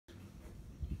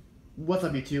What's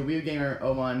up YouTube, Weird Gamer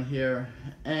 01 here,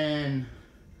 and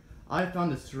I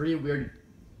found this really weird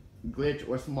glitch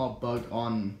or small bug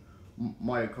on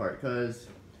Mario Kart, because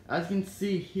as you can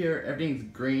see here, everything's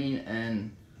green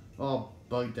and all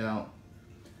bugged out,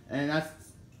 and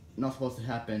that's not supposed to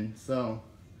happen. So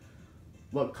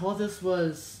what caused this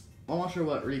was, I'm not sure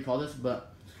what really caused this,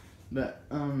 but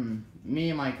me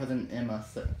and my cousin Emma,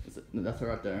 that's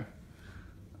her up there,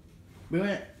 we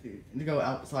went to go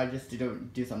outside just to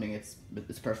do something. It's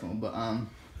personal, but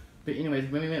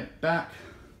anyways, when we went back,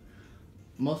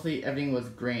 mostly everything was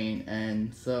green,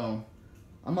 and so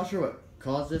I'm not sure what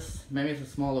caused this. Maybe it's a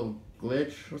small little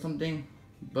glitch or something,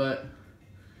 but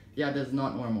yeah, that's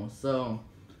not normal. So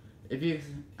if you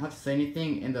have to say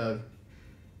anything in the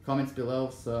comments below.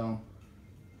 So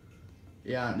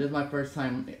yeah, this is my first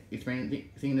time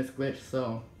experiencing this glitch,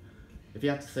 so if you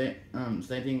have to say anything,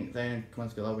 say in the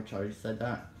comments below, which I already said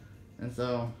that. And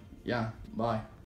so yeah, bye.